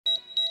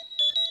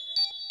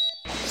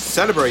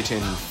celebrating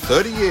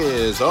 30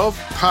 years of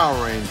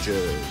Power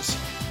Rangers.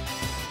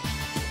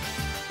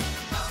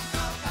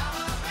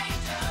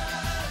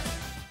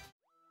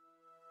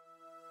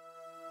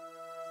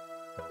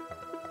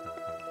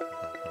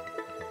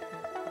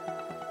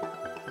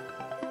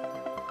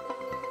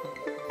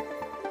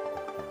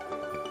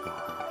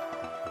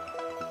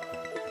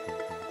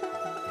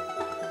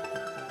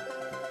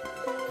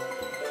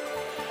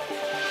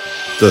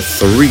 The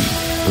Three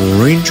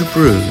Ranger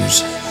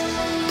Bros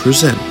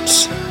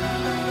presents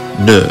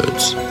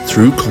Nerds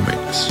Through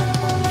Comics.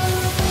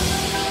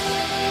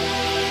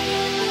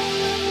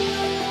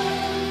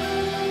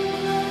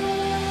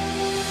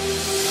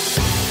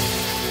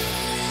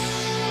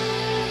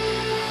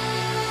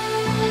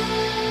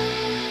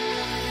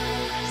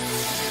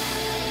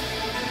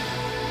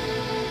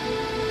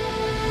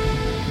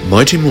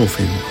 Mighty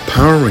Morphin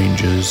Power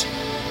Rangers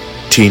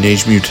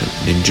Teenage Mutant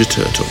Ninja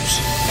Turtles.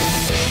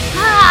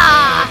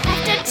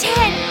 After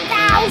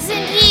 10,000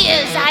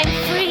 years, I'm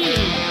free.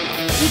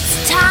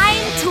 It's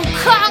time to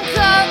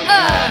conquer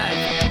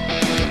Earth.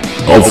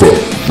 Alpha,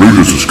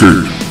 Rangers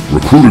escaped.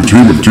 Recruit a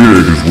team of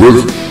teenagers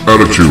with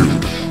attitude.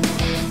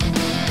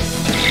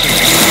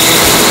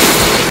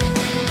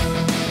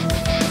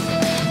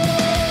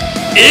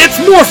 It's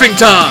morphing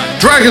time!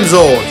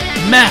 Dragonzord.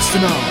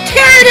 Mastodon!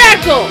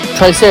 Pterodactyl!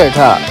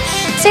 Triceratops!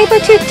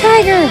 Saber-toothed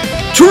tiger!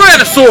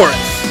 Tyrannosaurus!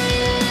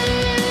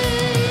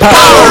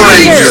 Power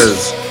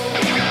Rangers!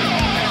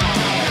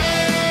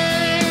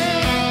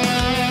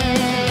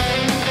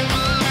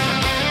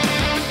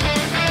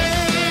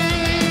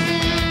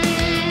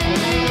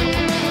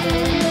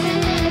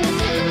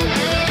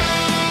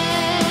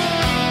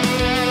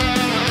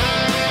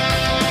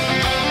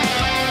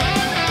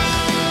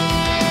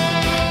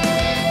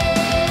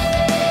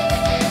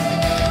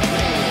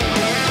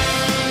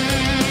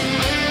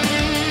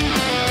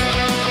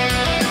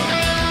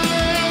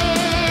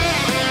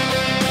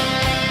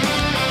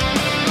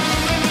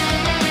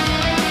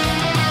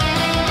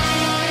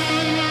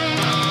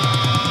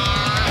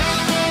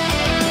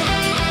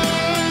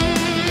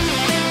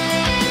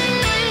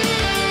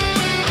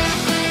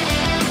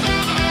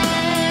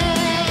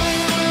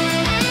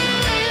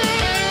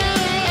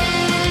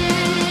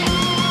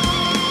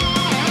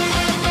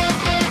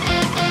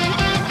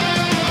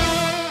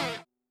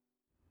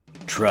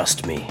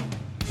 Trust me,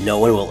 no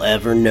one will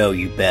ever know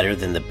you better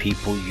than the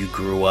people you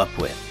grew up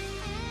with.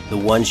 The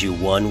ones you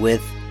won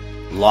with,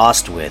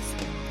 lost with,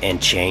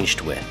 and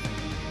changed with.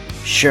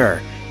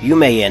 Sure, you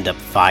may end up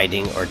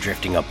fighting or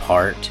drifting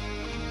apart,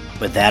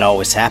 but that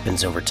always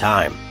happens over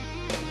time.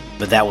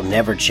 But that will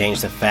never change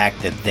the fact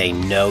that they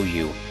know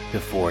you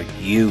before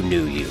you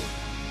knew you.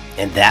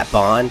 And that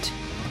bond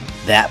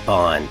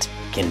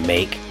can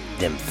make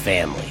them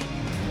family.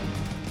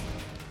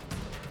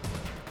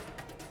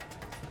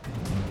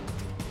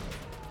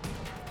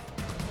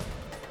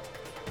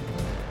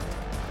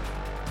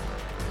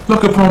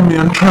 Look upon me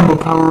and tremble,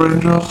 Power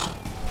Rangers.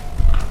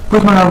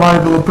 With my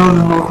arrival, the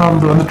building will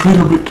crumble and the trees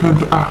will be turned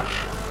to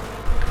ash.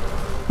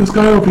 The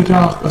sky will be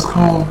dark as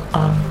coal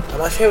and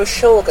My favorite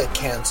show will get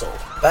cancelled.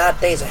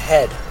 Bad days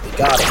ahead. We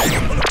got it.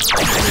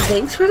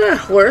 Thanks for that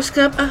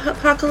horoscope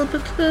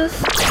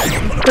apocalypse.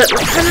 But we're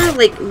kind of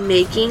like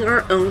making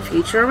our own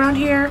future around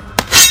here.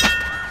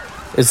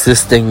 Is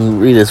this thing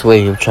Rita's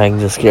way of trying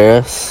to scare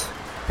us?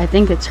 I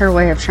think it's her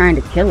way of trying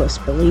to kill us,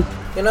 Billy.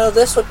 You know,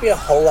 this would be a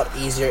whole lot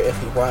easier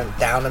if we weren't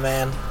down a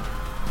man.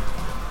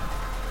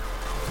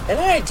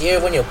 Any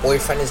idea when your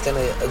boyfriend is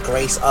gonna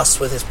grace us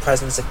with his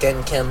presence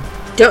again, Kim?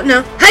 Don't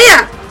know.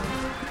 Hiya!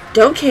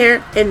 Don't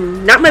care,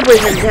 and not my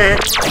boyfriend's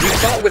hat. We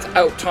fought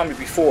without Tommy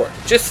before.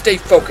 Just stay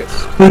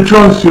focused.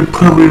 rejoice, you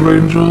Prairie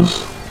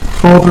Rangers,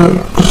 for the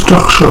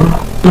destruction,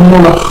 the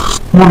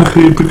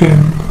monarchy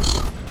begins.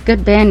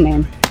 Good band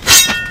name.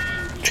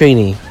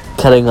 Trini,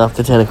 cutting off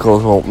the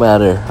tentacles won't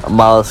matter. A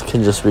mollusk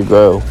can just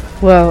regrow.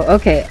 Whoa,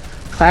 okay.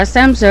 Class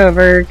time's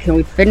over. Can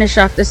we finish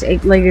off this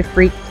eight-legged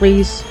freak,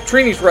 please?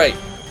 Trini's right.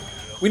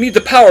 We need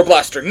the power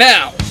blaster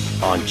now!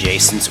 On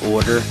Jason's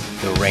order,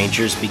 the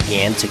Rangers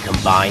began to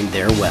combine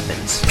their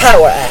weapons.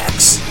 Power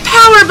axe!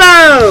 Power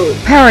bow!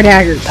 Power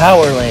daggers!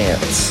 Power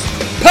lance!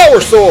 Power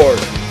sword!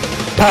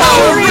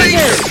 Power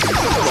Rangers!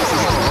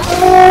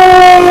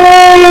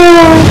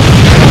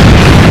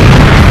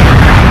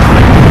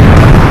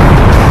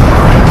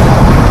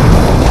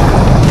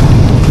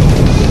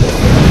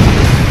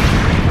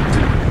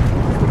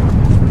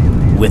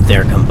 With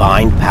their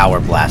combined power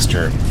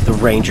blaster, the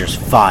Rangers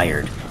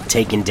fired,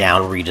 taking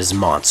down Rita's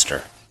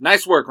monster.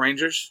 Nice work,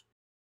 Rangers.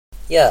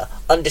 Yeah,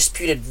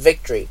 undisputed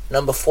victory,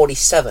 number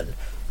 47.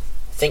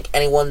 Think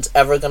anyone's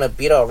ever gonna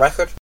beat our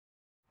record?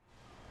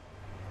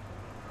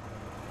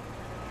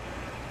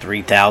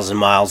 3,000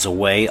 miles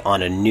away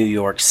on a New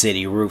York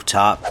City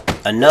rooftop,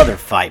 another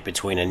fight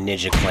between a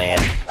ninja clan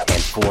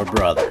and four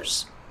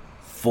brothers.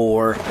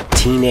 4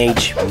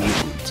 Teenage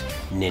Mutant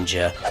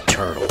Ninja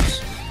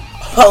Turtles.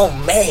 Oh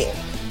man!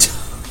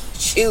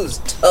 Choose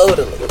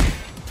totally.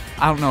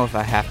 I don't know if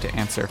I have to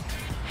answer.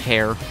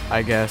 Hair,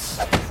 I guess.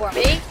 For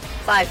me,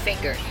 5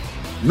 fingers.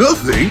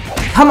 Nothing?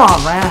 Come on,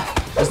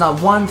 Raph. There's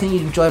not one thing you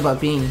enjoy about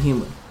being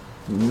human.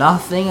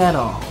 Nothing at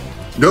all.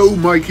 No,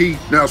 Mikey.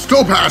 Now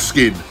stop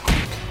asking.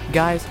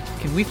 Guys,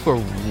 can we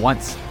for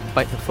once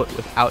bite the foot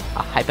without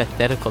a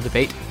hypothetical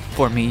debate?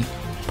 For me,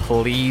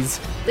 please.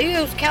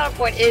 Leo's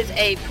counterpoint is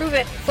a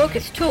proven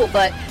focus tool,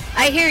 but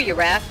I hear you,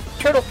 Raph.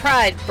 Turtle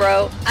pride,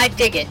 bro. I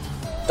dig it.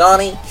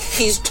 Donnie,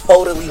 he's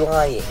totally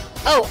lying.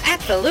 Oh,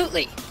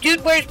 absolutely.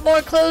 Dude wears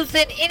more clothes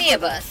than any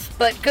of us,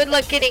 but good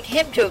luck getting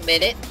him to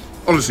admit it.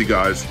 Honestly,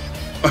 guys,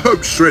 I hope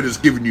Shredder's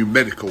giving you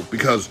medical,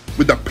 because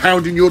with the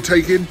pounding you're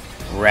taking...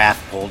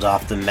 Raph pulled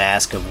off the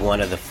mask of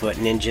one of the foot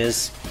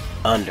ninjas.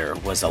 Under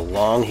was a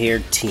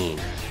long-haired teen,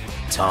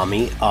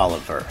 Tommy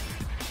Oliver.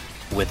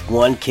 With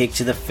one kick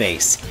to the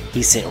face,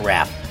 he sent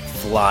Raph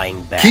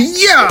flying back.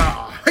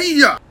 Hiya!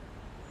 Hiya!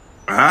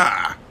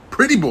 Ah,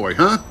 pretty boy,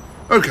 huh?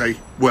 Okay,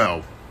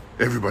 well,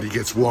 everybody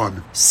gets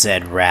one,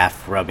 said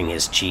Raph, rubbing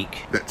his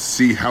cheek. Let's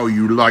see how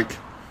you like.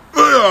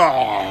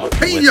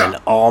 With an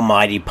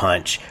almighty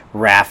punch,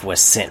 Raph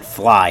was sent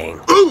flying.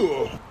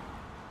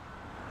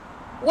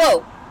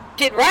 Whoa,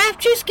 did Raph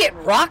just get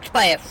rocked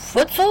by a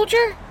foot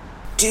soldier?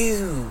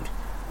 Dude,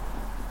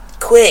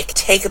 quick,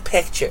 take a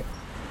picture.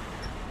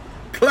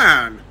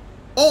 Clan,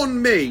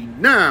 on me,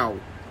 now.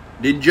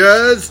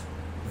 Ninjas,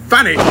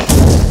 vanish!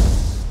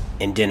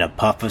 And in a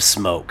puff of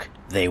smoke,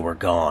 they were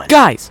gone.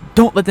 Guys,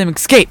 don't let them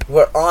escape!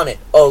 We're on it,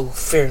 oh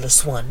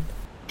fearless one.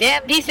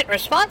 Damn decent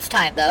response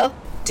time, though.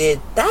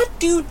 Did that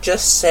dude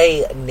just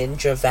say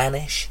ninja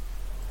vanish?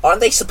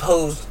 Aren't they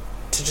supposed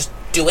to just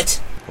do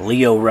it?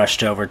 Leo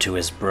rushed over to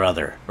his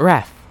brother.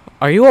 Raph,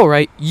 are you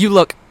alright? You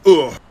look...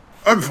 Ugh,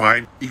 I'm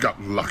fine. He got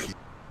lucky.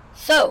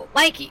 So,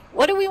 Mikey,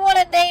 what do we want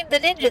to name the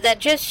ninja that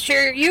just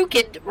sure you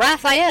can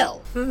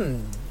Raphael?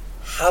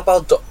 How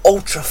about the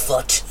Ultra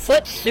Foot?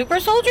 Foot super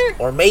soldier?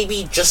 Or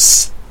maybe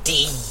just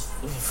Steve?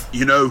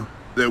 You know,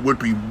 there would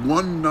be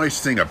one nice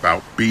thing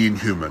about being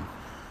human.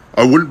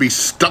 I wouldn't be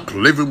stuck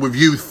living with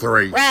you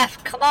three.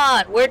 Raph, come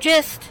on, we're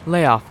just...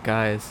 Lay off,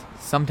 guys.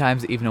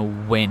 Sometimes even a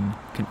win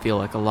can feel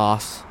like a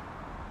loss.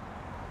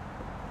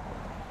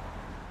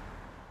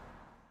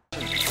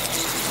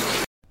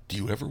 Do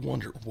you ever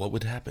wonder what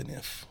would happen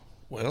if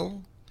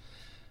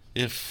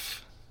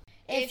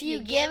you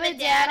give a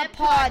dad a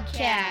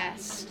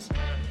podcast.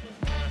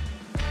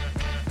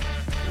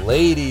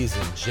 Ladies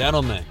and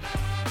gentlemen.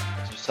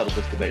 Let's just settle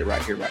this debate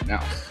right here, right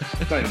now.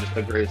 It's not even just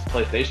the greatest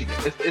PlayStation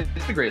game.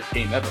 It's the greatest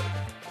game ever.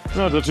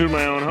 Not to toot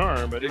my own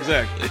horn, but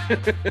exactly.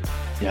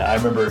 Yeah, I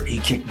remember he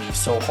kicked me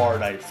so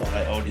hard I thought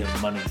I owed him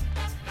money.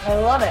 I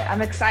love it.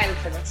 I'm excited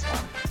for this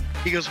one.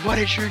 He goes, "What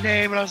is your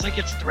name?" And I was like,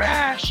 "It's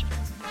Thrash."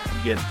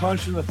 I'm getting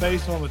punched in the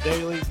face on the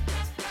daily.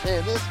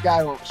 Man, this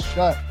guy won't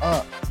shut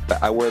up.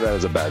 I wear that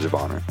as a badge of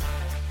honor.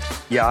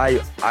 Yeah,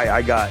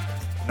 I got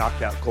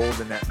knocked out cold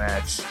in that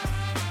match.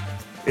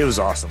 It was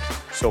awesome.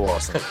 So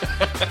awesome.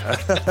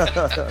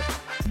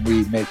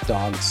 We make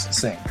dogs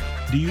sing.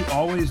 Do you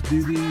always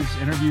do these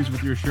interviews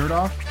with your shirt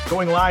off?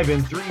 Going live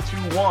in 3,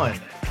 2, 1.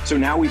 So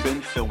now we've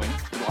been filming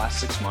for the last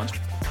 6 months.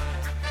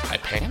 I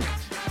panicked.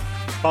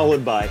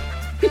 Followed by...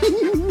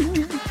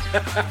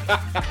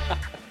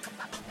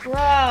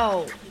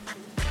 Bro.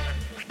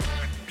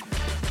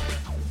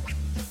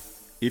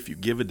 If You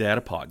Give a Dad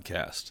a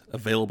Podcast,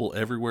 available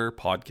everywhere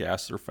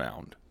podcasts are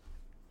found.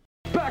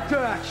 Back to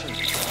action.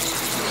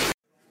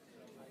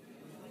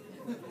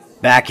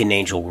 Back in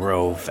Angel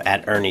Grove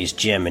at Ernie's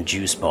Gym and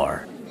Juice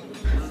Bar.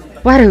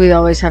 Why do we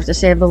always have to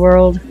save the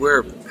world?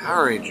 We're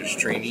Power Rangers,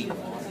 Trini.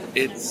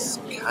 It's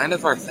kind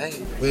of our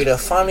thing. We'd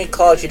have finally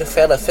called you to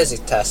fail a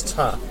physics test,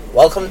 huh?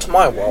 Welcome to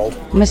my world.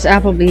 Miss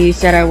Appleby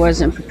said I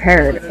wasn't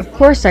prepared. Of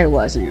course I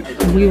wasn't.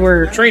 We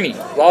were... Trini,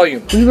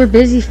 volume. We were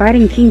busy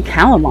fighting King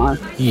Calamar.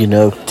 You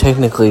know,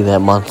 technically that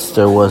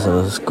monster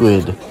wasn't a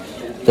squid.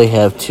 They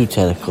have 2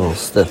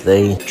 tentacles that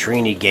they...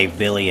 Trini gave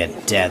Billy a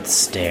death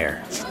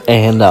stare.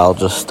 And I'll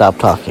just stop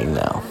talking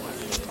now.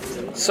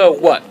 So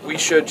what? We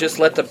should just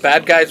let the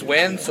bad guys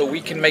win so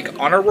we can make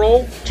honor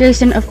roll?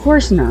 Jason, of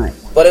course not.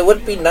 But it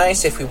would be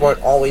nice if we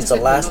weren't always the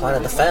last line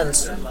of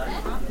defense.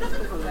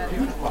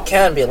 It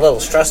can be a little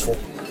stressful.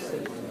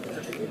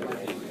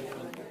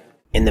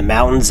 In the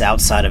mountains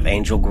outside of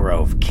Angel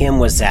Grove, Kim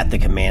was at the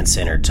command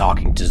center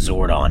talking to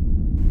Zordon.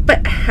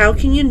 But how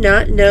can you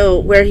not know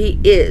where he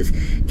is?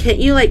 Can't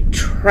you,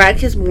 track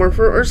his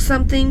morpher or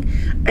something?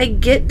 I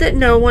get that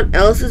no one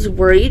else is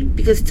worried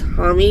because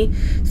Tommy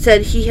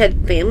said he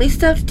had family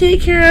stuff to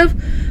take care of,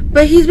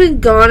 but he's been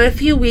gone a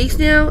few weeks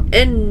now,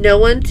 and no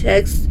one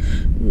texts,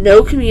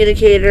 no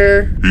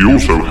communicator. He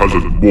also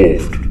hasn't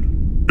morphed.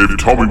 If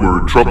Tommy were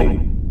in trouble,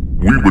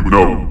 we would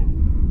know.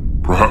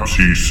 Perhaps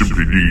he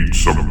simply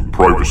needs some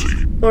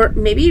privacy. Or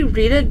maybe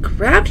Rita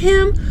grabbed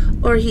him,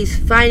 or he's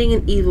fighting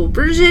an evil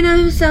version of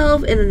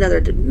himself in another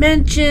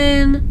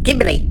dimension.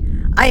 Kimberly,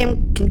 I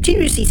am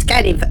continuously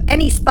scanning for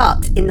any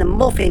sparks in the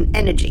Morphin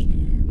energy.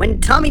 When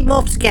Tommy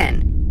morphs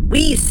again,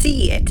 we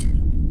see it,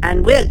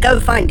 and we'll go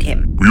find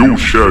him. We all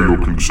share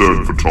your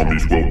concern for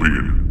Tommy's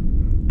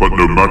well-being, but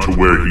no matter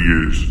where he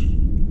is,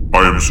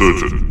 I am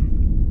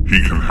certain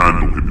he can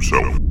handle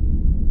himself.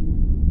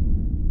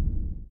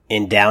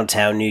 In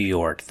downtown New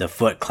York, the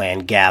Foot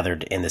Clan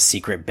gathered in the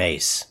secret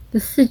base. The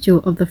sigil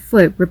of the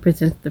foot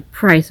represents the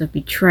price of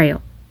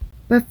betrayal.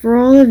 But for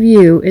all of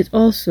you, it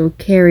also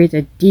carries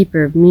a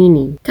deeper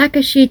meaning.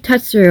 Takashi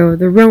Tatsuro,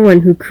 the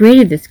Ronin who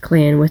created this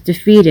clan, was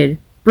defeated,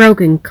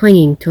 broken,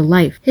 clinging to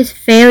life. His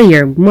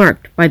failure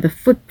marked by the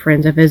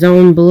footprints of his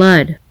own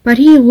blood. But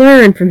he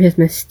learned from his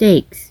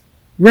mistakes,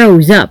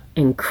 rose up,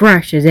 and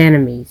crushed his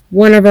enemies.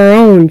 One of our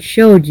own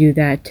showed you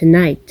that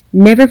tonight.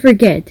 Never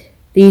forget,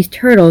 these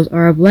turtles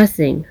are a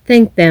blessing.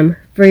 Thank them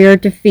for your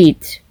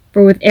defeat.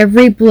 For with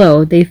every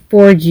blow, they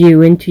forge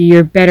you into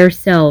your better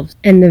selves,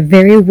 and the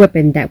very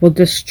weapon that will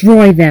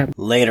destroy them.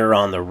 Later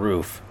on the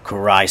roof,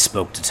 Kurai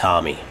spoke to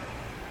Tommy.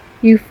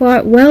 You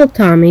fought well,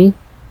 Tommy.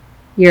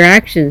 Your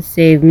actions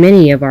saved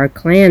many of our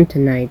clan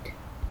tonight.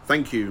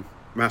 Thank you,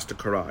 Master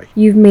Kurai.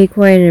 You've made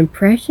quite an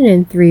impression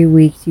in 3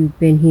 weeks you've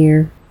been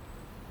here.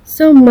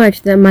 So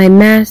much that my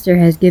master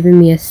has given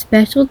me a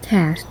special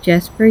task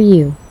just for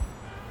you.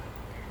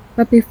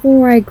 But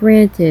before I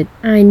grant it,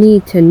 I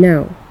need to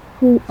know.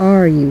 Who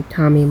are you,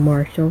 Tommy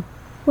Marshall?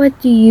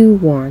 What do you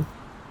want?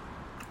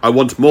 I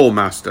want more,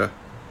 Master.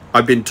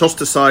 I've been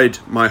tossed aside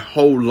my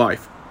whole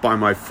life by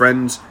my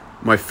friends,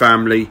 my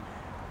family,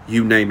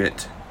 you name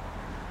it.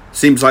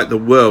 Seems like the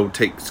world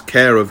takes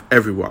care of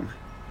everyone,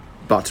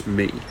 but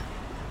me.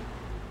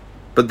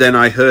 But then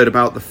I heard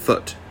about the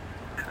Foot,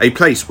 a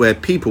place where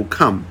people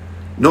come,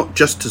 not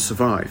just to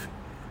survive,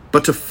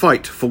 but to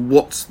fight for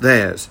what's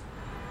theirs.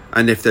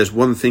 And if there's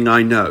one thing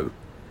I know,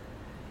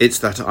 it's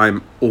that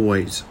I'm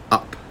always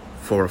up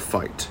for a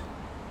fight.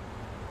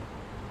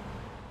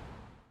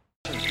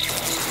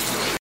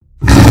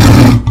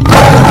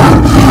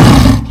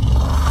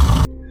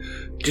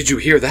 Did you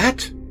hear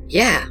that?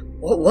 Yeah,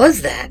 what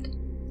was that?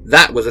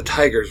 That was a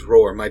tiger's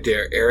roar, my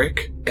dear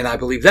Eric, and I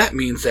believe that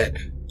means that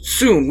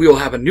soon we will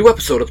have a new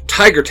episode of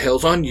Tiger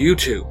Tales on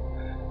YouTube.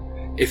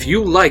 If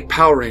you like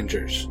Power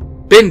Rangers,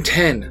 Ben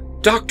 10,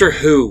 Doctor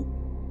Who,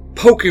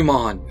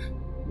 Pokemon,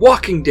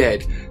 Walking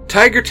Dead,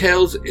 Tiger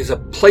Tales is a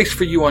place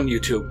for you on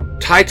YouTube.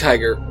 Ty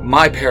Tiger,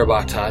 my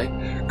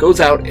Parabatai, goes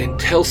out and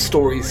tells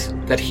stories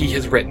that he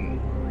has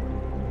written.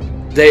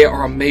 They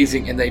are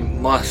amazing and they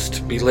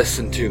must be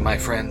listened to, my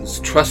friends.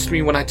 Trust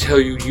me when I tell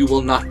you, you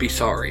will not be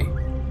sorry.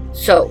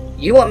 So,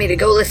 you want me to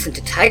go listen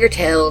to Tiger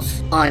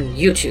Tales on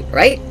YouTube,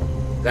 right?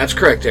 That's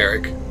correct,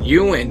 Eric.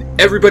 You and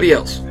everybody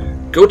else,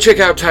 go check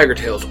out Tiger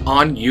Tales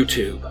on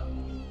YouTube.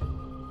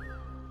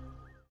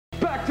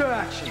 Back to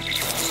action.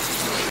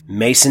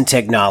 Mason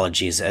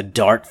Technologies, a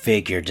dark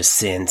figure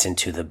descends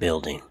into the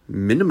building.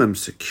 Minimum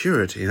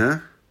security, huh?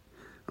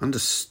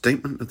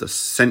 Understatement of the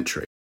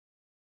century.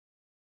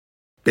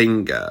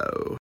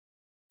 Bingo.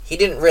 He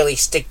didn't really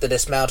stick the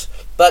dismount,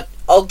 but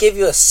I'll give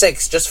you a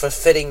 6 just for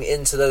fitting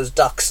into those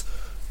ducks.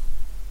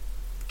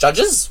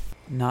 Judges?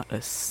 Not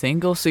a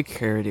single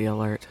security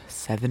alert.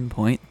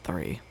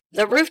 7.3.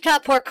 The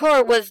rooftop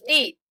parkour was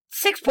neat.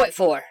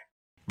 6.4.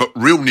 But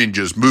real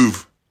ninjas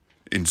move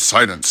in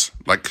silence,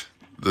 like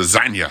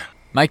lasagna.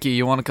 Mikey,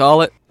 you want to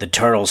call it? The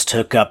turtles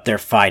took up their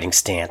fighting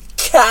stance.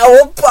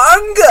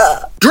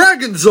 Cowabunga!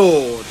 Dragon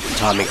Zord!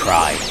 Tommy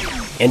cried.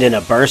 And in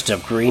a burst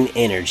of green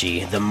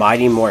energy, the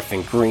mighty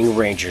Morphin Green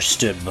Ranger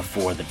stood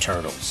before the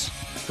turtles.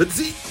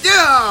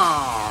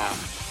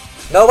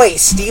 No way,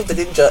 Steve the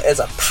Ninja is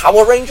a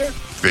Power Ranger?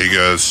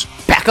 Figures.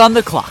 Back on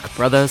the clock,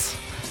 brothers.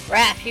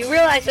 Raph, you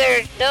realize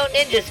there's no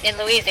ninjas in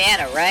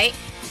Louisiana, right?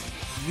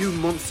 You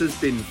monsters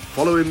been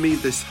following me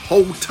this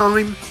whole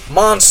time?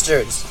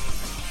 Monsters!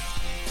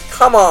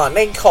 Come on,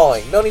 name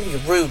calling. Don't need to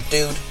be rude,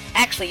 dude.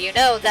 Actually, you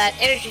know that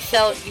energy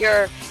cell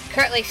you're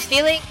currently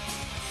stealing?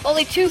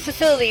 Only 2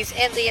 facilities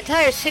in the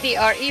entire city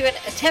are even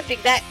attempting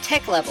that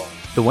tech level.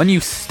 The one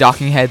you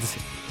stocking heads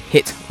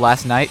hit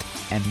last night,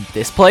 and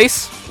this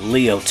place?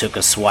 Leo took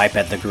a swipe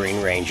at the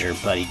Green Ranger,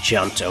 but he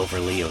jumped over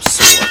Leo's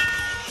sword.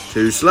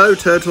 Too slow,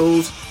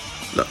 turtles.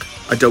 Look,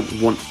 I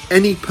don't want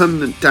any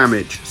permanent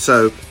damage,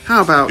 so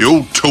how about... You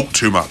all talk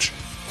too much.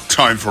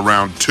 Time for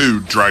round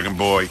 2, Dragon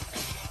Boy.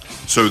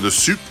 So the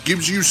suit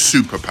gives you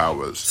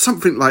superpowers.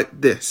 Something like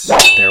this.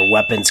 Their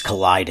weapons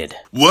collided.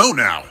 Well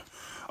now,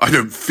 I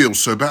don't feel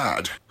so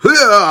bad.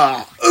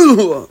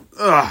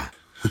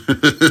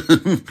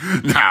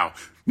 Now,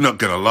 not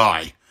gonna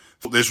lie,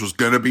 this was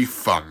gonna be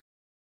fun.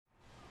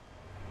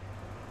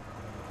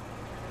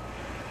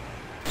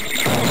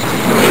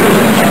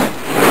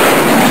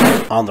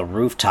 On the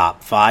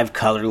rooftop, 5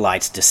 color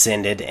lights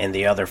descended and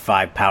the other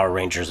 5 Power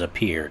Rangers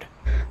appeared.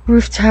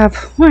 Rooftop?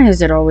 Why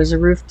is it always a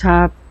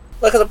rooftop?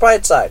 Look at the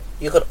bright side.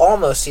 You could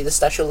almost see the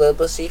Statue of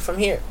Liberty from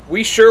here.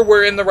 We sure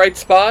we're in the right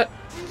spot?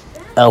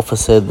 Alpha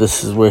said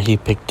this is where he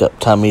picked up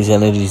Tommy's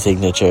energy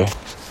signature.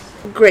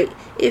 Great.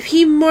 If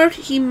he morphed,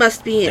 he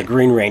must be The in.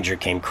 Green Ranger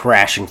came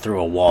crashing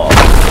through a wall.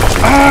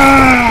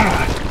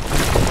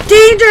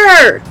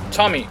 Danger!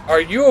 Tommy,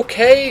 are you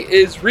okay?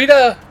 Is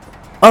Rita...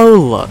 Oh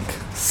look,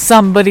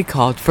 somebody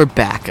called for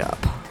backup.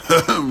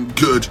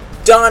 Good.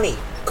 Donnie,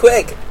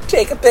 quick,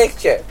 take a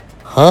picture.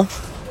 Huh?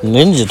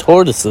 Ninja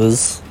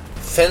tortoises?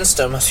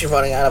 Finster must be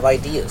running out of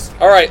ideas.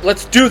 Alright,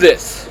 let's do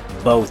this.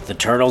 Both the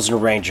Turtles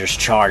and Rangers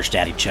charged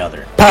at each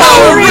other.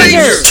 Power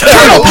Rangers!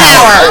 Turtle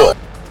power!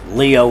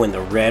 Leo and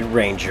the Red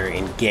Ranger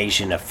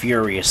engaged in a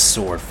furious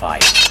sword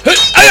fight.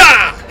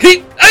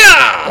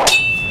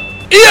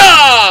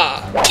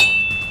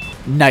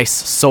 Nice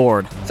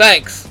sword.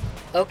 Thanks.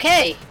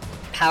 Okay,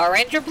 Power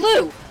Ranger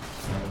Blue.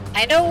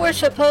 I know we're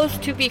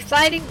supposed to be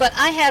fighting, but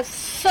I have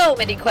so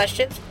many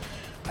questions.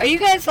 Are you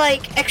guys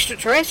like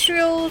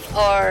extraterrestrials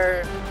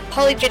or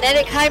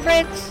polygenetic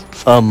hybrids?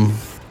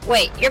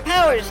 Wait, your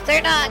powers,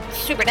 they're not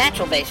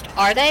supernatural based,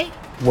 are they?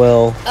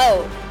 Well...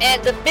 Oh,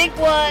 and the big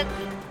one,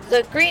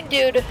 the green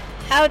dude,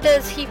 how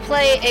does he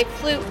play a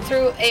flute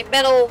through a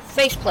metal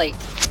faceplate?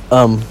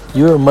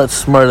 You are much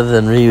smarter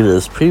than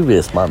Ryuta's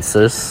previous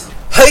monsters.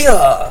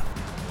 Hiya!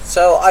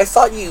 So, I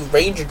thought you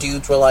Ranger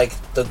dudes were like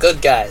the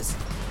good guys.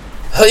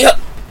 Hiya!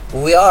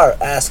 We are,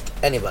 ask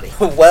anybody.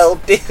 Well,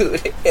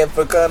 dude, if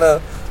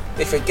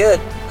you're good,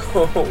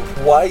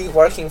 why are you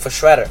working for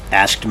Shredder?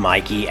 Asked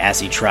Mikey as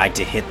he tried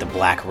to hit the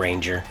Black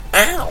Ranger.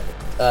 Ow!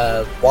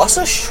 What's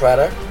a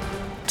Shredder?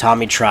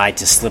 Tommy tried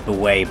to slip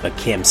away, but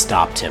Kim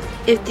stopped him.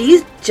 If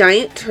these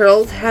giant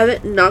turtles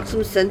haven't knocked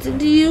some sense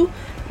into you,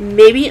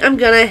 maybe I'm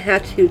gonna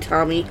have to,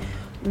 Tommy.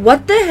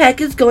 What the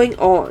heck is going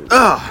on?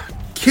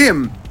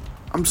 Kim,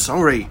 I'm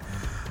sorry.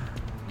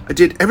 I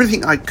did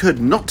everything I could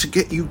not to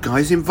get you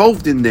guys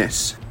involved in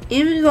this.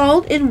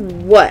 Involved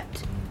in what?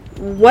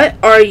 What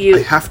are you?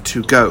 I have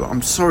to go.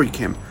 I'm sorry,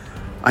 Kim.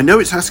 I know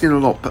it's asking a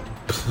lot, but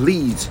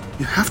please,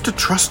 you have to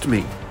trust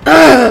me.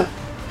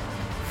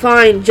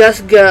 Fine,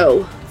 just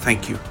go.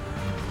 Thank you.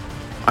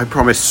 I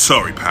promise.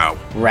 Sorry, pal.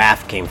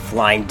 Raph came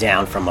flying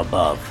down from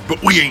above.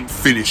 But we ain't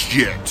finished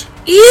yet.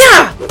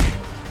 Yeah!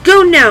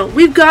 Go now,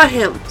 we've got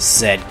him,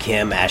 said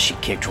Kim as she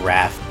kicked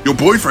Raph. Your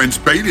boyfriend's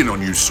bailing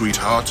on you,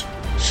 sweetheart.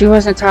 She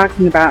wasn't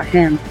talking about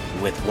him.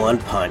 With one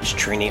punch,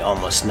 Trini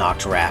almost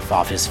knocked Raph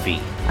off his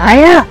feet.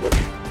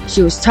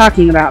 She was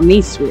talking about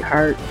me,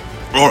 sweetheart.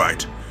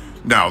 Alright,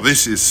 now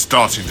this is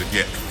starting to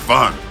get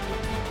fun.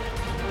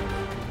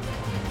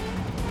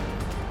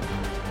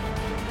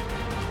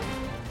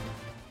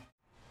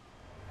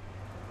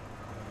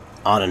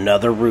 On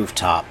another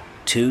rooftop,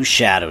 two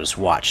shadows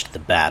watched the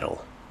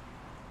battle.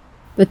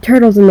 The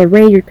Turtles and the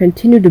Ranger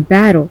continue to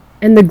battle,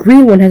 and the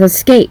green one has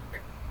escaped.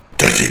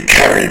 Does he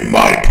carry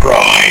my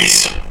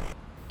prize?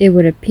 It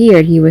would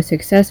appear he was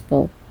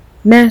successful.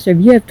 Master, if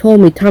you have told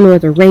me Tommy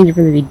was a Ranger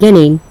from the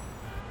beginning...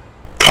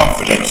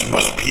 Confidence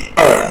must be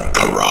earned,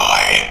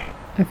 Karai.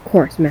 Of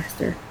course,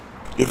 Master.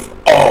 If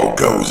all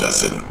goes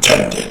as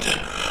intended,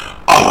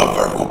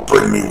 Oliver will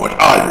bring me what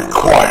I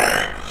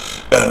require,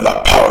 and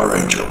the Power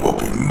Ranger will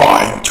be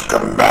mine to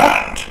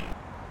command.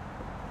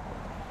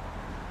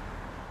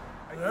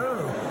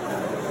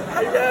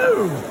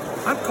 Hello!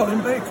 I'm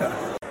Colin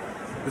Baker.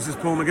 This is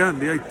Paul McGann,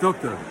 the 8th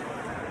Doctor.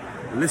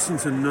 Listen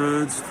to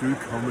Nerds Through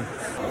Comics.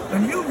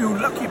 And you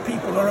lucky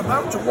people are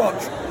about to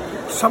watch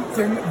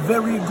something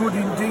very good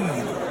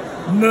indeed.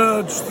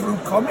 Nerds Through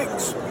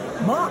Comics.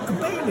 Mark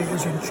Bailey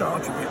is in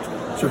charge of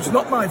it, so it's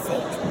not my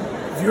fault.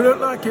 If you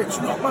don't like it, it's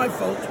not my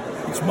fault.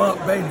 It's Mark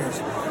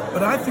Bailey's.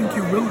 But I think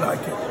you will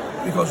like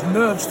it, because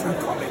Nerds Through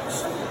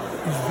Comics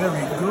is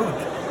very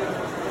good.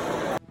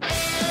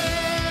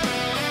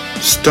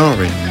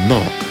 Starring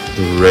Mark,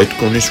 the Red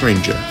Cornish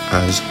Ranger,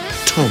 as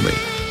Tommy,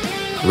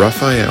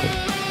 Raphael,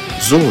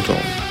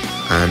 Zordon,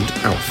 and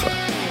Alpha.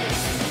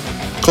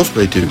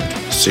 Cosplay Dude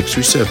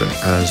 637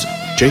 as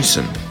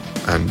Jason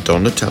and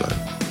Donatello.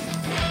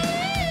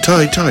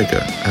 Ty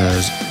Tiger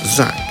as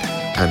Zack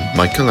and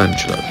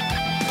Michelangelo.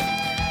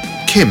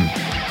 Kim,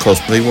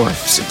 Cosplay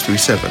Wife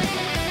 637.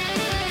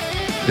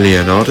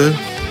 Leonardo,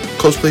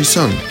 Cosplay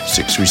Son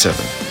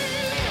 637.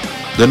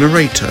 The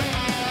narrator,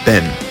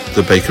 Ben,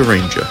 the Baker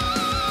Ranger.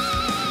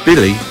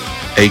 Billy,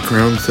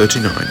 A-Crown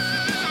 39.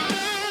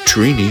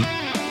 Trini,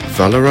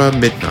 Valera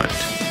Midnight.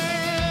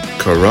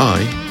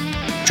 Karai,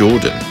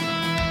 Jordan.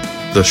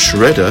 The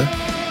Shredder,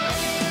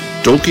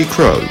 Dorky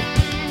Crow.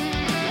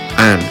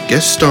 And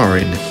guest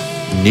starring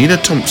Nina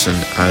Thompson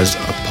as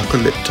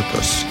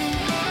Apocalyptopus.